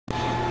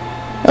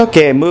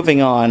Okay,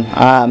 moving on.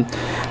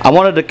 I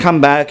wanted to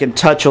come back and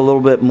touch a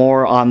little bit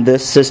more on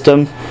this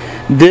system.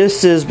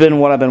 This has been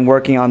what I've been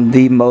working on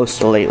the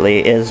most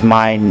lately, is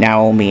my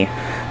Naomi.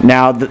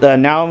 Now, the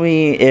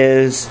Naomi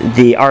is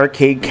the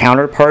arcade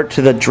counterpart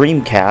to the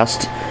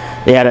Dreamcast.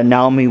 They had a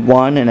Naomi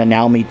 1 and a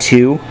Naomi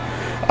 2.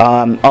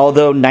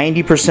 Although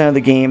 90% of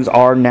the games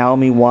are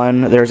Naomi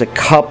 1, there's a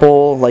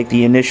couple, like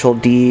the Initial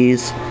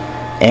Ds,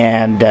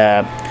 and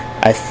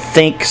I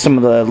think some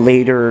of the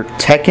later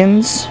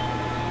Tekkens.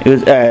 It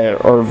was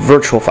or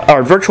Virtual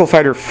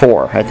Fighter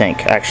 4, I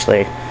think,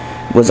 actually,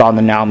 was on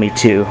the Naomi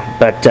 2.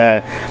 But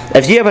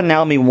if you have a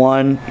Naomi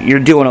 1, you're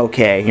doing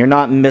okay. You're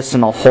not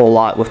missing a whole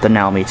lot with the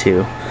Naomi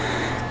 2.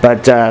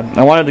 But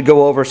I wanted to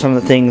go over some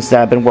of the things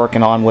that I've been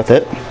working on with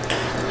it.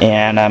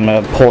 And I'm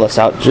going to pull this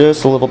out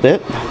just a little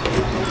bit.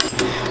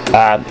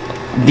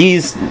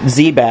 These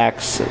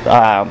Z-Backs,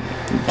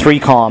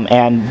 3Com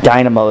and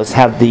Dynamos,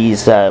 have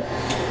these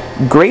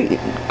great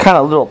kind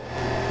of little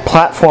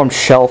platform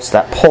shelves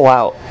that pull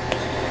out.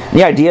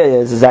 The idea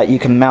is that you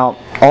can mount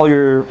all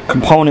your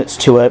components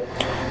to it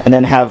and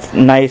then have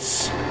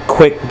nice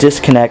quick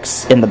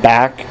disconnects in the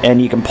back,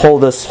 and you can pull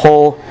this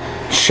whole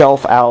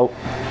shelf out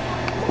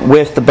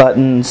with the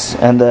buttons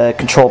and the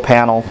control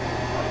panel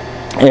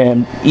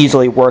and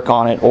easily work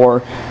on it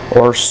or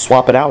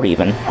swap it out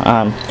even.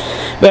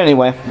 But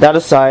anyway, that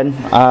aside,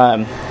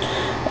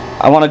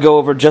 I want to go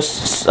over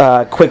just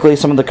quickly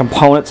some of the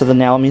components of the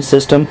Naomi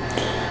system.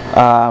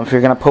 If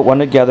you're going to put one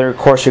together, of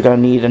course you're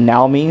going to need a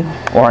Naomi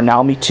or a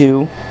Naomi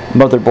 2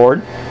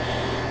 motherboard.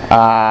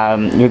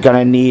 You're going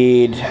to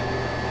need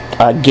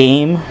a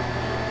game,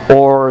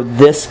 or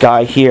this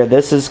guy here.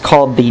 This is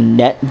called the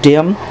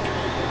NETDIMM.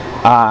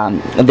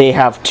 They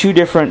have two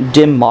different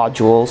DIMM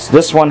modules.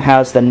 This one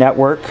has the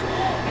network.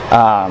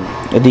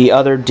 The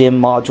other DIMM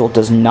module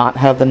does not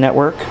have the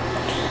network.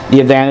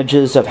 The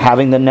advantages of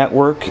having the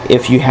network: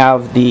 if you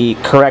have the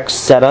correct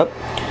setup,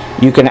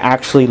 you can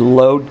actually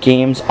load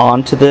games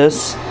onto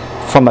this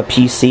from a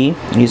PC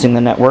using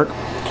the network.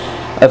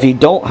 If you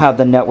don't have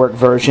the network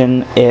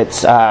version,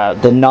 it's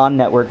the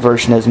non-network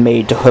version is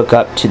made to hook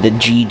up to the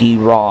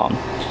GD-ROM.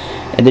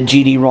 And the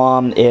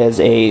GD-ROM is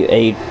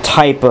a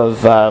type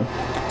of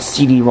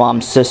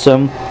CD-ROM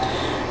system.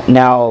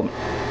 Now,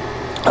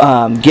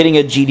 getting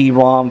a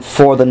GD-ROM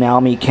for the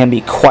Naomi can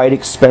be quite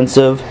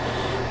expensive.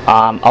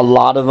 A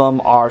lot of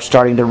them are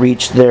starting to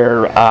reach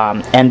their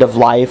end of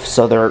life,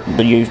 so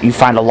you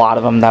find a lot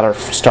of them that are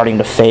starting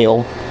to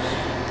fail.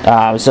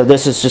 So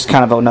this is just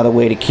kind of another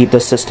way to keep the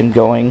system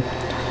going.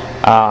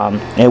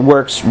 It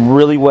works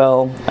really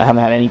well. I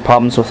haven't had any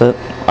problems with it.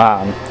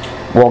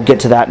 We'll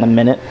get to that in a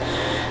minute.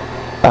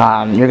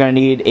 You're going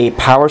to need a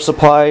power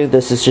supply.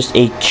 This is just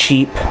a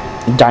cheap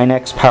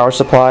Dynex power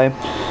supply.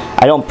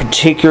 I don't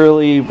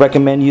particularly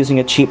recommend using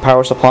a cheap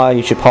power supply.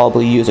 You should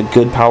probably use a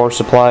good power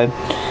supply.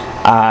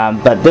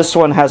 But this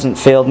one hasn't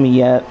failed me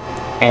yet,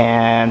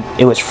 and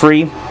it was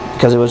free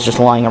because it was just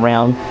lying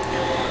around.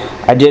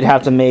 I did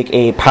have to make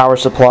a power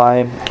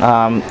supply.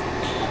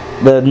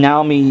 The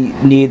Naomi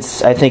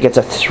needs, I think it's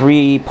a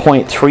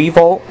 3.3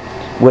 volt,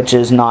 which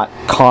is not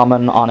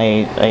common on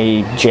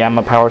a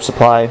JAMMA power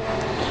supply.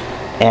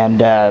 And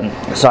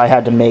so I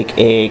had to make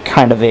a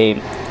kind of a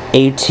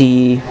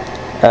ATX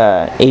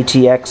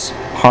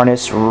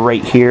harness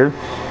right here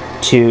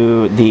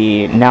to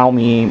the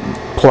Naomi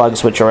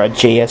plugs, which are a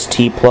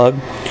JST plug.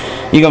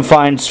 You can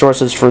find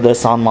sources for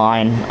this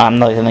online. I'm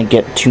not going to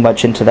get too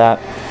much into that.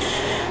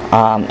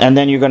 And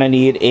then you're going to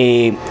need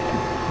a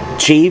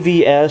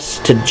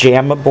JVS to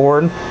JAMMA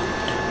board,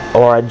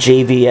 or a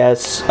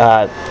JVS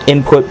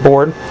input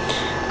board.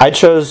 I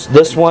chose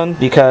this one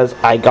because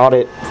I got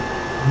it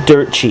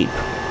dirt cheap.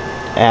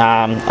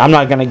 I'm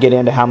not going to get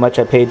into how much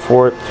I paid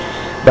for it,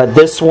 but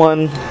this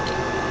one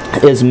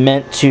is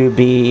meant to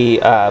be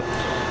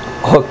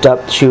hooked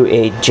up to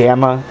a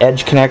JAMMA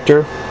edge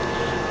connector,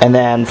 and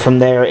then from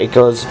there it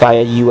goes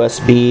via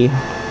USB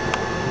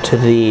to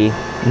the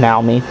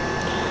Naomi,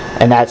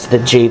 and that's the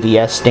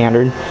JVS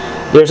standard.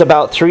 There's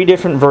about 3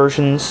 different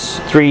versions,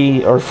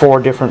 3 or 4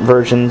 different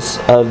versions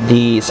of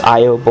these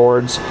I/O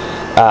boards.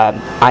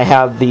 I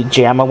have the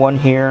JAMMA one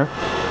here.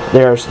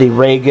 There's the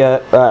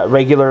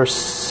regular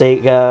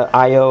Sega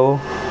I/O,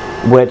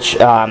 which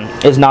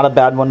is not a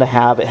bad one to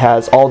have. It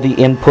has all the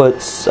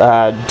inputs,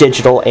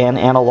 digital and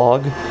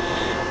analog,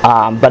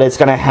 but it's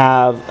going to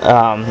have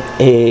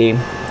a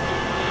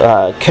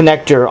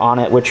connector on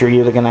it, which you're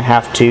either going to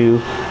have to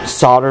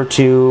solder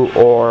to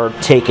or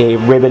take a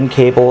ribbon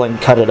cable and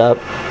cut it up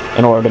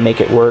in order to make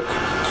it work.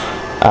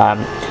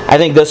 I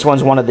think this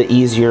one's one of the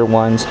easier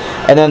ones.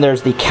 And then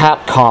there's the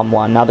Capcom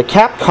one. Now the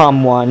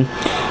Capcom one,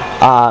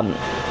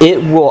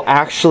 it will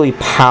actually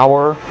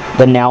power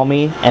the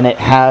Naomi, and it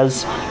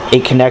has a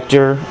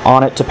connector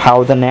on it to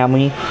power the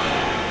Naomi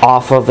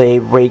off of a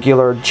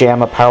regular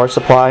JAMMA power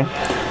supply.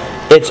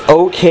 It's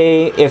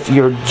okay if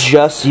you're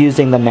just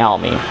using the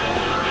Naomi,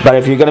 but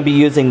if you're going to be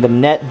using the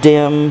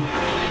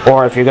NETDIMM,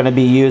 or if you're going to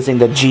be using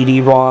the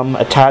GD-ROM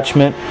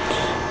attachment,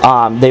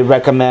 they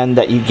recommend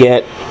that you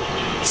get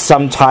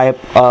some type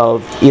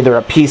of either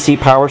a PC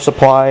power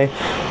supply,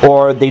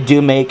 or they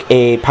do make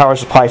a power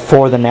supply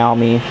for the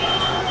Naomi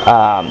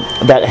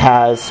that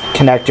has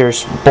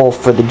connectors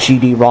both for the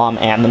GD-ROM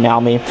and the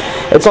Naomi.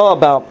 It's all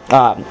about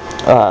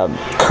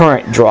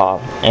current draw,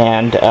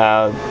 and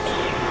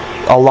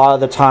a lot of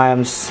the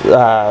times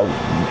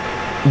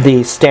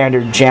the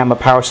standard JAMMA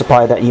power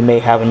supply that you may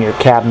have in your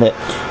cabinet,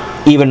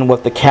 even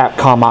with the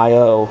Capcom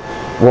I/O,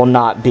 will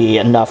not be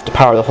enough to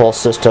power the whole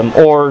system,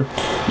 or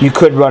you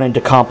could run into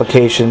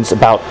complications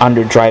about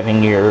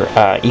underdriving your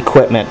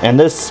equipment. And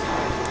this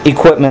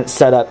equipment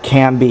setup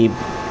can be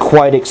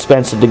quite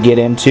expensive to get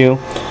into.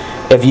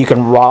 If you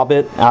can rob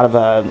it out of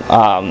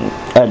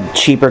a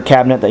cheaper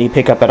cabinet that you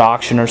pick up at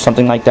auction or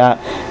something like that,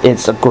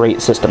 it's a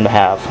great system to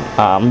have.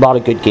 A lot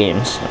of good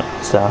games.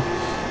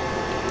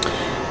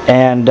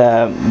 And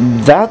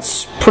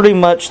that's pretty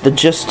much the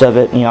gist of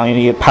it. You know, you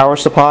need a power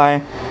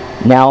supply,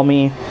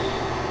 Naomi,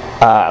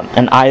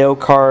 an I/O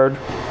card,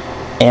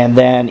 and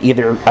then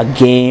either a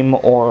game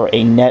or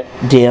a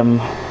NETDIMM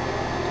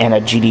and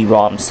a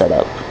GD-ROM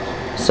setup.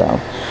 So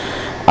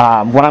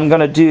what I'm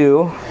going to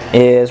do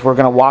is we're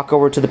going to walk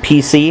over to the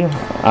PC,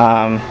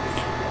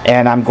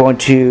 and I'm going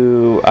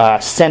to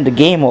send a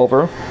game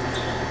over,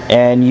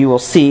 and you will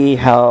see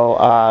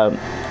how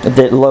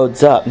that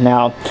loads up.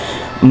 Now,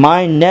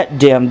 my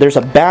NETDIMM, there's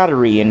a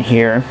battery in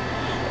here,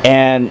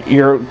 and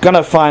you're going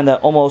to find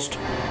that almost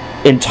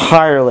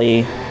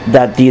entirely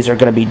that these are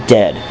going to be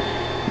dead.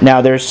 Now,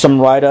 there's some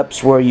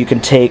write-ups where you can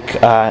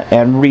take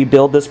and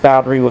rebuild this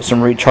battery with some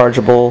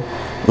rechargeable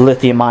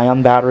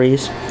lithium-ion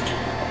batteries.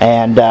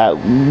 And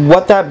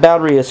what that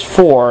battery is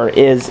for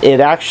is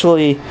it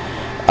actually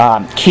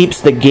keeps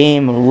the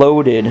game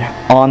loaded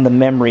on the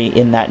memory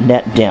in that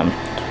NETDIMM.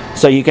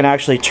 So you can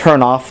actually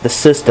turn off the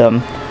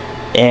system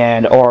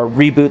or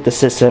reboot the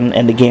system,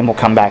 and the game will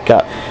come back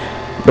up.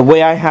 The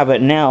way I have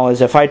it now is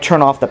if I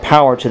turn off the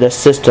power to this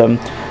system,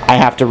 I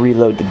have to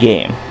reload the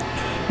game,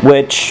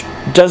 which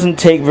doesn't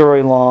take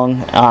very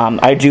long.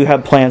 I do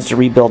have plans to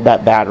rebuild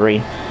that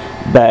battery,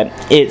 but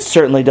it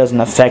certainly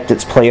doesn't affect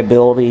its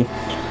playability.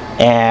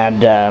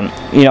 And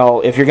you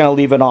know, if you're going to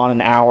leave it on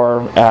an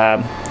hour,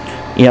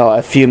 you know,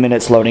 a few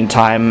minutes loading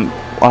time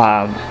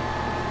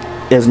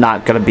is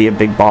not going to be a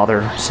big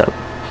bother. So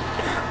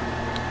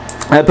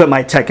I put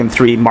my Tekken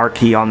 3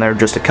 marquee on there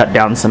just to cut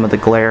down some of the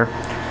glare.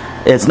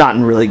 It's not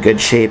in really good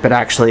shape. It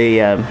actually,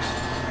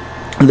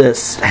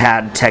 this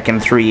had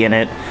Tekken 3 in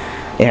it,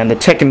 and the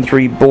Tekken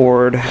 3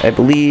 board, I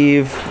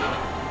believe,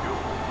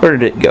 where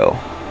did it go?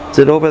 Is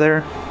it over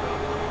there?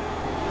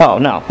 Oh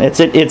no,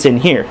 it's in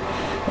here.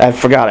 I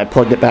forgot I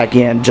plugged it back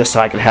in just so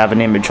I could have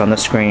an image on the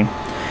screen.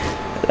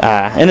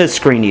 And this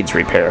screen needs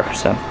repair,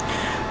 so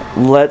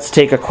let's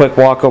take a quick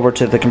walk over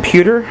to the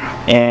computer,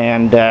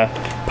 and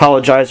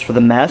apologize for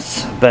the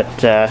mess,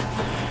 but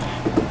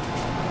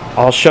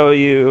I'll show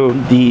you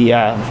the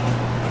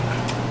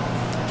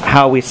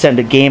how we send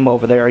a game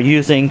over there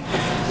using,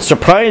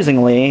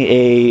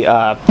 surprisingly,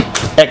 a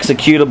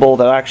executable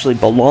that actually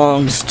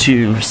belongs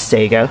to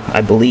Sega,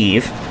 I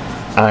believe.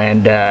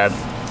 And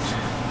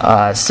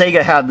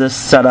Sega had this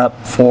set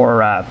up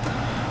for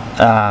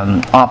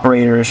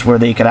operators where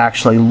they could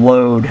actually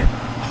load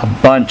a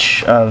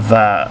bunch of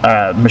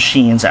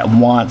machines at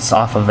once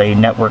off of a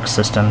network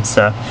system.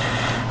 So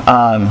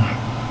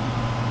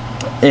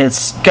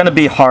it's going to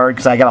be hard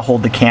because I got to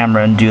hold the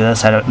camera and do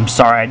this. I'm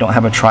sorry I don't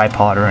have a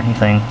tripod or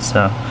anything.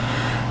 So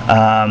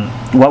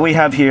what we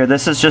have here,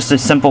 this is just a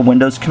simple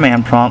Windows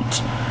command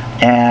prompt,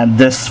 and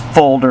this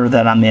folder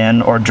that I'm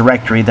in, or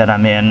directory that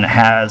I'm in,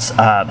 has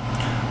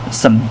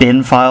some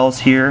bin files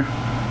here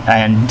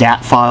and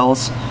DAT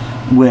files,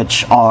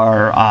 which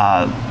are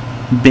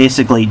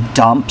basically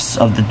dumps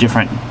of the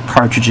different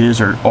cartridges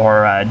or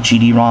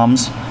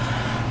GD-ROMs.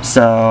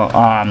 So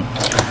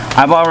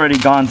I've already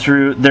gone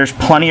through, there's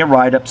plenty of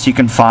write-ups you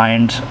can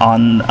find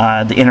on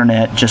the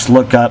internet. Just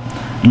look up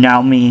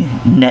Naomi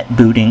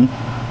Netbooting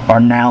or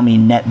Naomi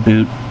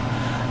Netboot,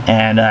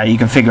 and you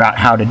can figure out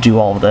how to do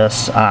all of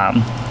this. So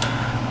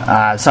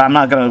I'm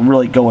not going to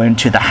really go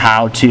into the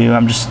how-to.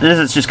 This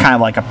is just kind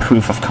of like a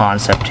proof of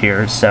concept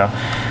here. So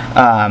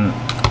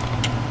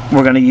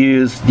we're going to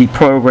use the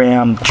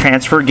program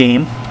transfer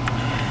game,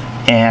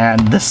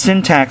 and the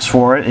syntax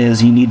for it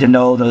is you need to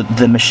know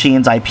the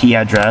machine's IP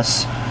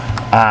address,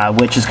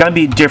 which is going to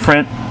be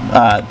different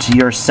to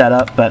your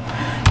setup, but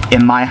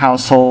in my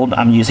household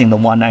I'm using the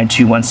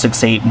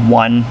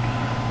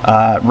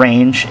 192.168.1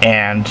 range,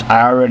 and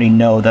I already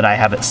know that I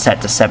have it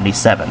set to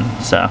 77.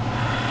 So,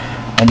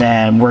 and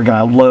then we're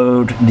going to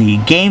load the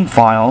game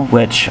file,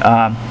 which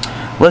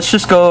let's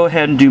just go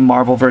ahead and do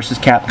Marvel vs.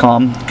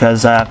 Capcom,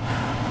 because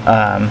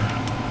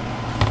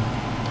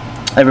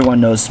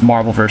everyone knows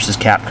Marvel vs.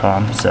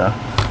 Capcom, so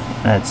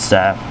that's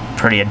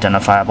pretty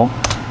identifiable.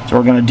 So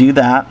we're going to do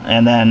that,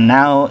 and then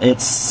now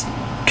it's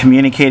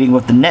communicating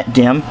with the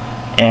NETDIMM,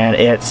 and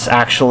it's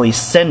actually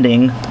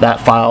sending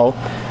that file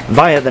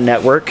via the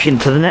network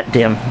into the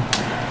NETDIMM.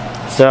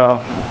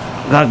 So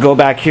I'm going to go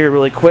back here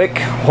really quick.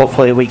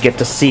 Hopefully we get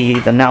to see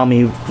the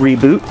Naomi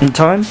reboot in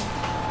time.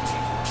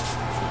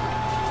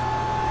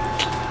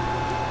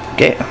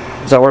 Okay,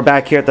 so we're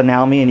back here at the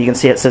Naomi, and you can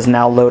see it says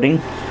now loading,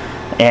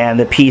 and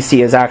the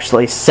PC is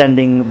actually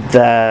sending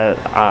the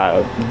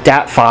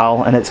DAT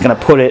file, and it's going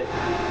to put it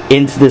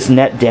into this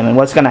NETDIMM. And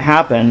what's going to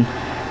happen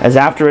is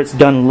after it's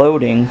done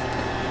loading,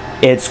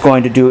 it's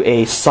going to do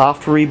a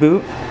soft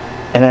reboot,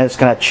 and then it's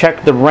going to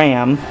check the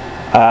RAM.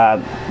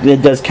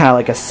 It does kind of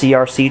like a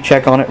CRC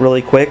check on it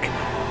really quick,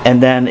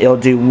 and then it'll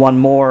do one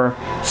more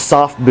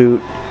soft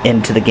boot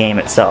into the game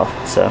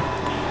itself. So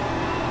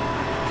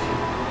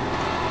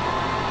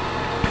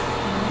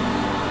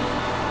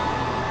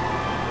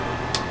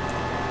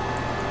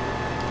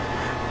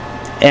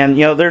and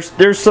you know,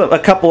 there's a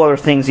couple other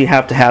things you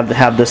have to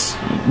have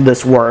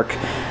this work.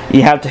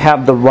 You have to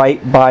have the right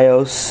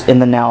BIOS in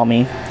the Naomi.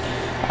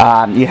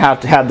 You have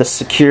to have the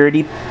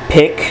security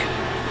PIC,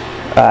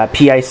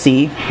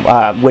 PIC,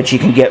 which you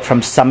can get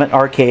from Summit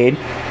Arcade,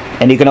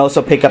 and you can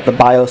also pick up the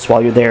BIOS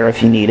while you're there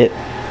if you need it.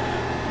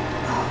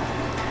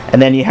 And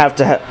then you have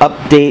to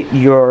update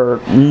your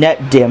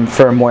NETDIMM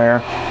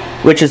firmware,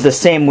 which is the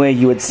same way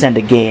you would send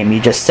a game. You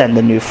just send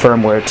the new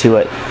firmware to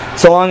it.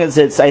 So long as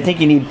it's, I think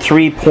you need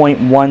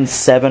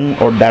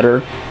 3.17 or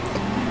better.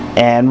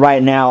 And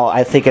right now,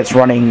 I think it's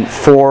running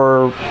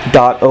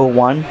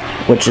 4.01,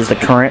 which is the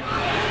current.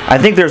 I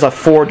think there's a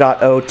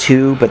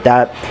 4.02, but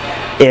that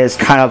is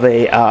kind of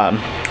a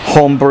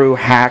homebrew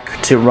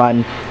hack to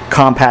run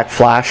compact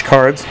flash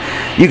cards.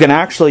 You can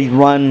actually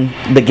run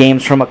the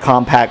games from a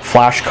compact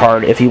flash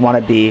card if you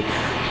want to be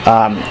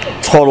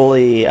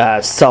totally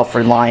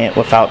self-reliant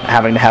without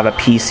having to have a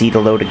PC to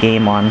load a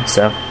game on.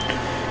 So,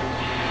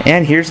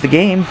 and here's the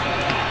game.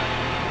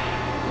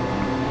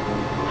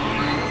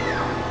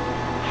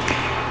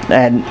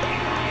 And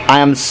I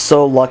am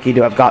so lucky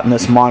to have gotten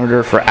this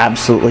monitor for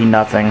absolutely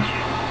nothing.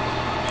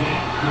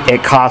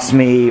 It cost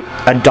me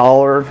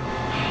 $1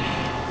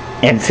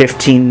 and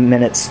 15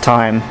 minutes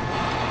time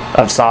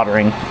of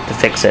soldering to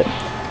fix it.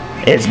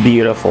 It's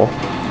beautiful.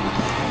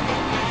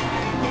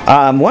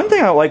 One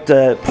thing I would like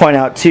to point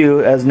out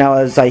too,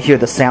 as I hear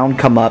the sound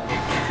come up,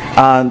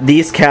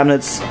 these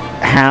cabinets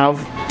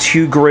have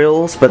 2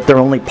 grills, but they're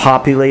only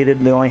populated.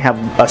 They only have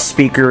a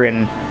speaker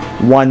in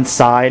one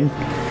side.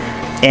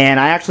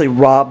 And I actually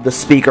robbed the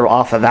speaker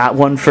off of that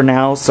one for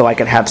now, so I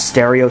could have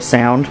stereo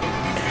sound.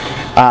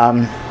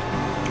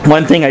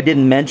 One thing I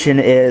didn't mention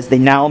is the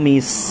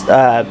Naomi's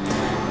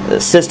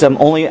system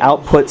only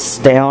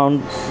outputs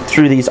down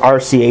through these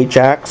RCA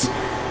jacks,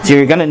 so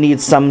you're going to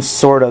need some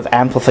sort of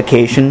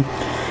amplification.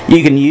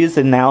 You can use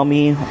the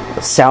Naomi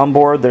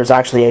soundboard. There's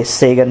actually a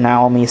Sega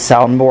Naomi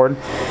soundboard,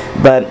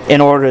 but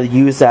in order to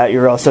use that,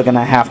 you're also going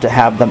to have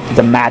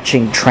the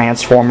matching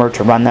transformer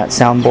to run that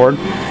soundboard.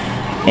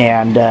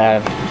 And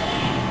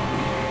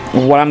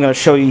what I'm going to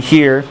show you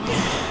here,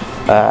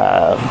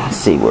 let's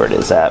see where it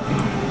is at.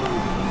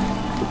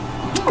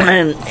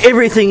 And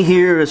everything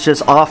here is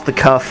just off the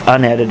cuff,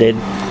 unedited.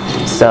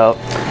 So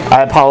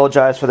I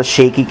apologize for the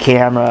shaky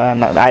camera,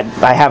 and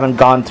I haven't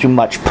gone through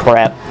much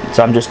prep,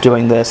 so I'm just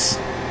doing this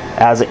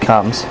as it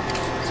comes.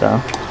 So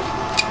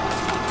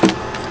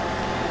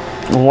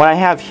what I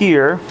have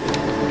here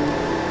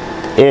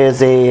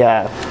is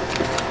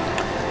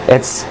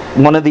it's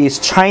one of these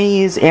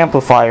Chinese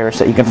amplifiers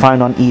that you can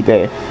find on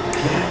eBay.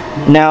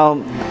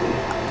 Now,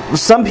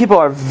 some people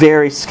are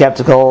very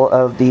skeptical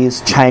of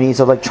these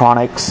Chinese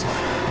electronics.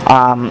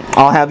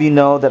 I'll have you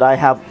know that I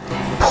have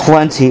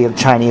plenty of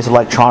Chinese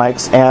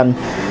electronics, and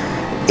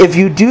if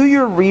you do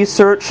your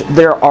research,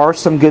 there are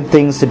some good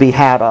things to be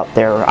had out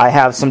there. I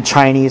have some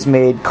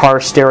Chinese-made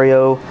car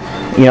stereo,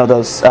 you know,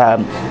 those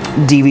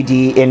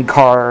DVD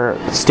in-car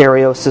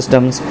stereo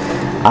systems,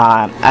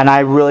 and I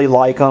really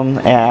like them,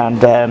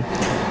 and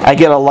I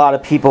get a lot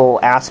of people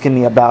asking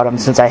me about them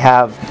since I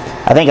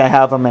think I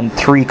have them in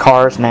 3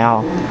 cars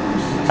now,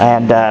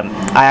 and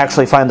I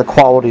actually find the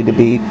quality to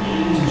be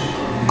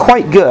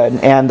quite good,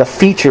 and the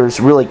features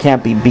really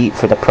can't be beat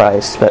for the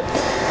price. But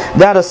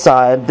that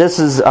aside, this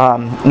is you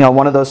know,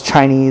 one of those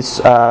Chinese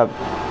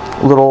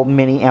little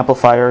mini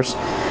amplifiers.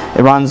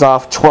 It runs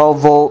off 12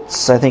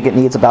 volts. I think it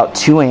needs about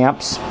 2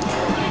 amps.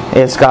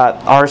 It's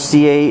got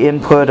RCA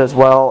input as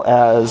well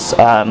as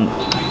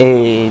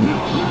a,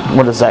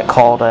 what is that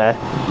called, a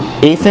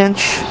 1/8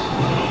 inch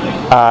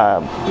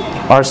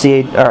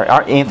RCA or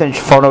 1/8 inch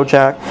phono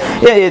jack.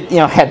 You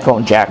know,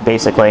 headphone jack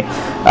basically,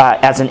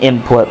 as an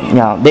input. You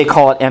know, they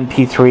call it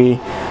MP3,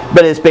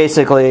 but it's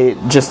basically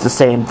just the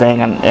same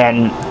thing.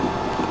 And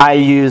I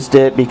used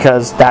it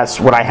because that's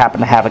what I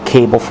happen to have a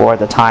cable for at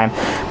the time.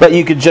 But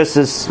you could just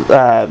as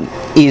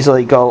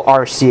easily go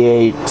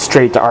RCA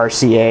straight to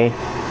RCA.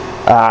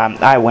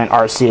 I went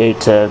RCA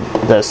to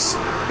this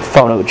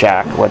phono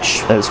jack,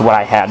 which is what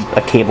I had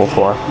a cable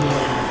for.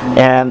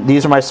 And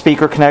these are my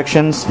speaker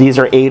connections. These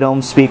are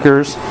 8-ohm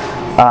speakers.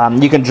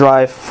 You can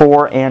drive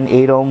 4 and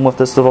 8-ohm with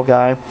this little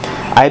guy.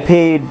 I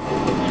paid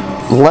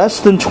less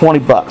than 20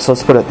 bucks,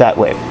 let's put it that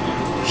way.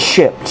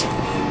 Shipped.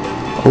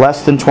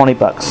 Less than 20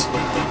 bucks.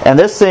 And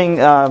this thing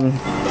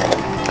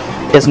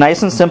is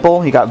nice and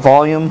simple. You got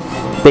volume,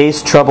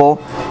 bass, treble.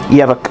 You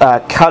have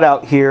a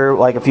cutout here,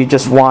 like if you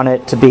just want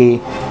it to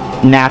be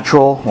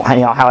natural,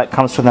 how it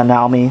comes from the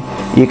Naomi.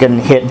 You can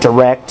hit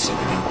direct,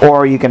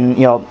 or you can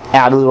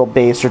add a little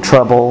bass or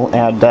treble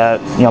and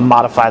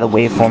modify the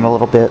waveform a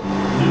little bit.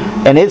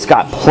 And it's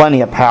got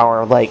plenty of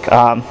power. Like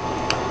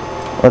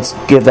let's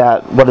give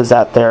that, what is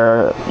that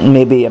there?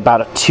 Maybe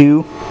about a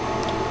 2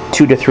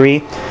 to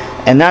 3.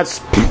 And that's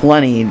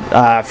plenty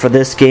for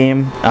this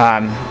game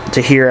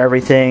to hear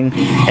everything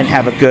and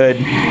have a good,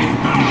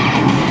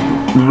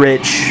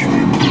 rich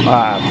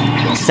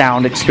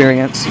sound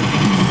experience.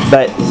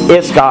 But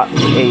it's got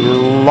a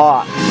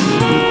lot,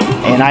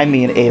 and I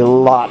mean a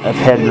lot of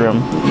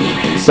headroom.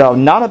 So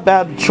not a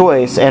bad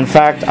choice. In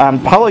fact, I'm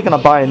probably going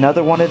to buy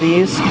another one of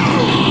these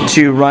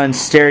to run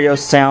stereo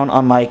sound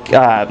on my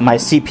my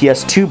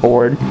CPS2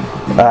 board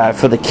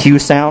for the Q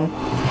sound.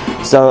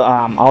 So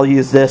I'll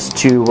use this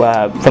to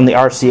from the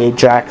RCA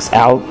jacks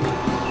out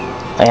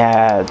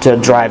to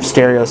drive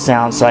stereo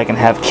sound, so I can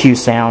have Q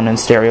sound and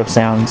stereo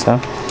sound. So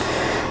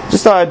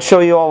just thought I'd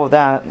show you all of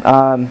that.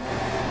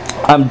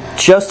 I'm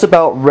just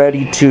about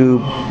ready to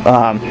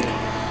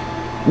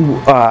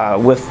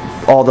with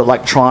all the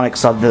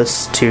electronics of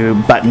this to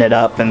button it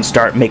up and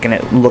start making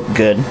it look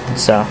good.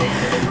 So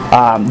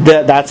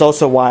that's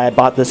also why I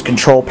bought this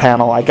control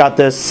panel. I got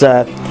this.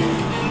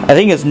 I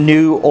think it's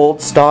new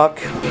old stock.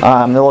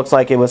 It looks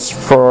like it was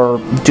for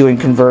doing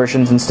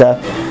conversions and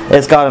stuff.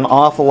 It's got an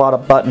awful lot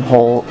of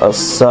buttonhole,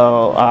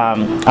 so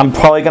I'm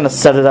probably going to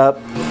set it up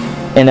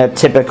in a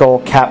typical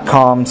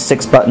Capcom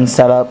 6-button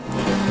setup.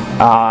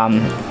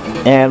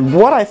 And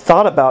what I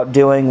thought about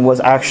doing was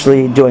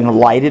actually doing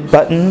lighted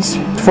buttons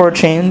for a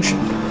change.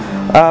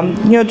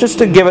 Just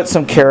to give it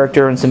some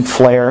character and some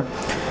flair.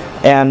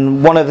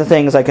 And one of the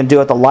things I can do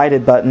with the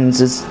lighted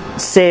buttons is,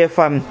 say if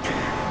I'm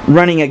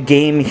running a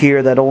game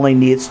here that only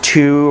needs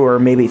 2 or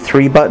maybe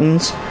 3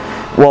 buttons,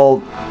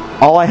 well,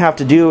 all I have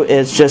to do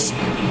is just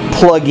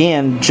plug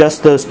in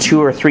just those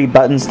 2 or 3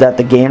 buttons that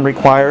the game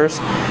requires,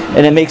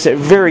 and it makes it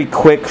very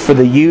quick for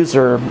the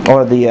user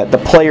or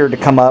the player to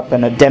come up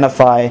and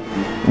identify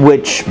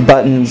which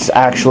buttons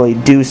actually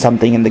do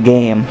something in the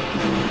game.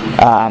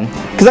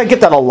 Because I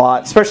get that a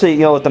lot, especially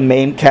with the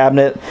main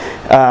cabinet.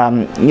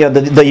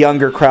 The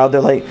younger crowd, they're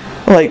like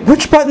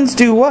which buttons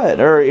do what,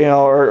 or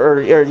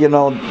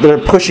they're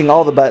pushing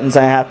all the buttons.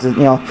 I have to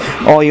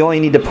oh, you only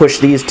need to push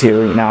these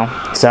 2,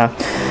 So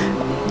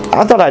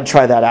I thought I'd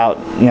try that out,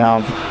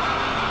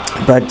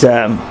 But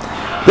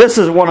this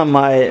is the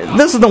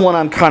one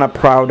I'm kind of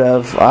proud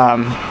of.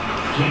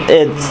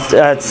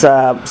 It's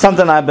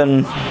something I've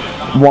been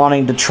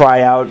wanting to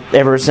try out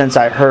ever since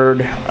I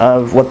heard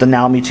of what the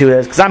Naomi 2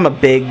 is, because I'm a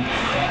big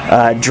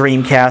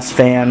Dreamcast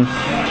fan.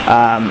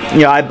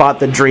 I bought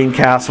the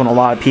Dreamcast when a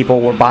lot of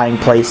people were buying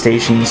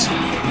PlayStations,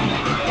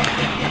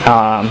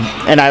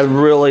 and I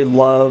really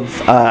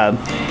love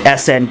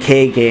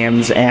SNK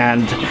games,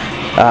 and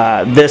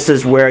this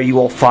is where you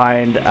will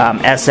find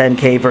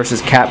SNK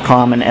versus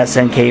Capcom and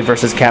SNK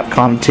versus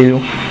Capcom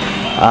 2.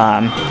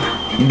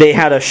 They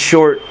had a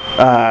short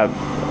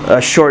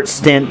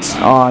stint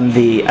on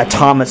the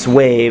Atomus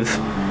Wave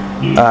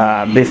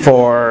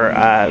before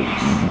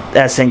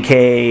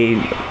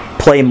SNK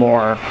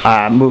Playmore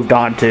moved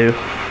on to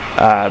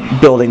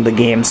building the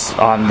games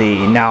on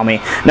the Naomi.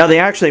 Now, they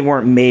actually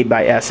weren't made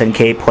by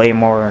SNK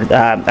Playmore.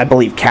 I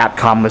believe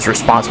Capcom was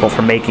responsible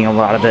for making a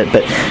lot of it,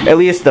 but at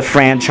least the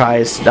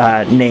franchise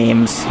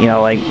names,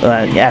 like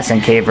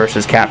SNK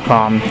versus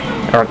Capcom,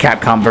 or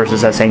Capcom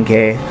versus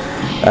SNK,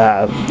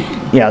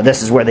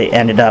 this is where they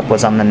ended up,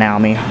 was on the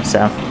Naomi.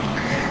 So,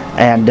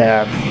 and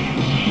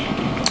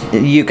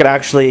you could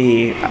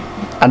actually,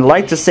 I'd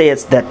like to say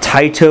it's the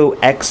Taito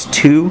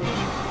X2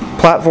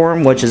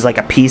 platform, which is like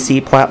a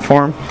PC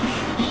platform.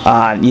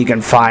 You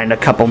can find a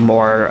couple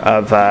more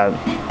of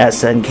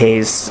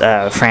SNK's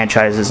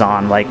franchises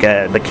on, like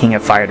the King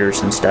of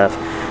Fighters and stuff,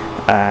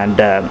 and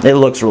it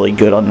looks really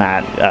good on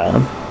that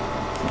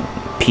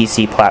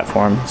PC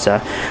platform.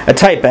 So a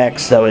Type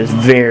X, though, is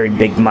very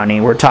big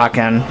money. We're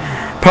talking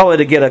probably,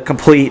 to get a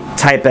complete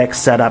Type X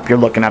setup, you're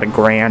looking at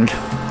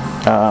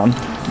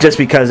 $1,000, just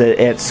because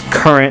it's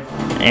current,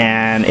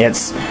 and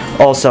it's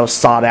also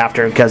sought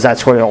after, because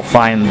that's where you'll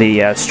find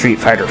the Street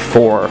Fighter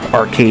 4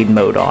 arcade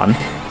mode on.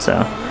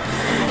 So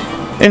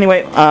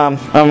anyway, I'm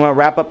going to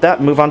wrap up that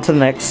and move on to the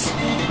next.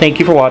 Thank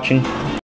you for watching.